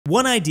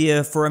One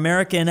idea for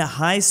American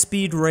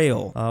high-speed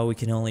rail. Oh, we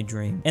can only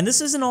dream. And this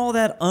isn't all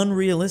that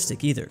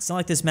unrealistic either. It's not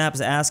like this map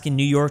is asking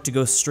New York to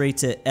go straight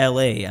to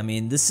LA. I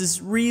mean, this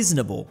is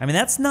reasonable. I mean,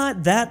 that's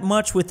not that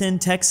much within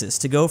Texas.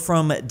 To go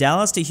from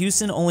Dallas to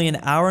Houston, only an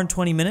hour and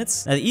 20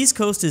 minutes. Now, the East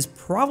Coast is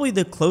probably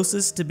the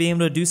closest to being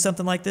able to do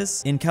something like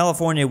this. In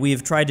California,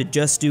 we've tried to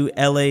just do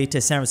LA to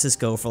San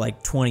Francisco for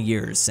like 20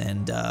 years.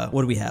 And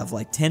what do we have,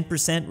 like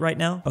 10% right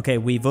now? Okay,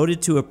 we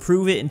voted to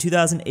approve it in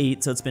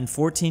 2008, so it's been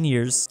 14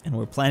 years, and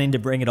we're planning to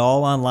bring it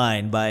all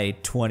online by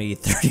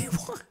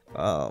 2031.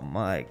 Oh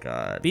my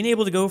god. Being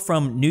able to go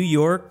from New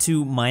York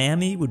to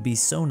Miami would be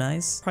so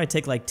nice. Probably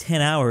take like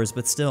 10 hours,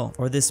 but still.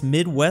 Or this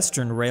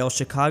Midwestern rail,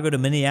 Chicago to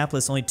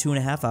Minneapolis, only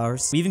 2.5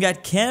 hours. We even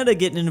got Canada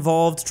getting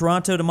involved,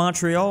 Toronto to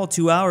Montreal,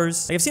 2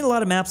 hours. Like, I've seen a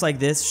lot of maps like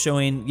this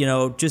showing, you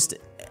know, just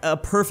a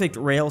perfect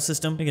rail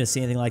system. You're gonna see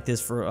anything like this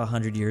for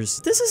 100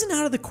 years. This isn't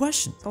out of the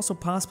question. It's also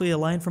possibly a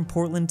line from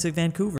Portland to Vancouver.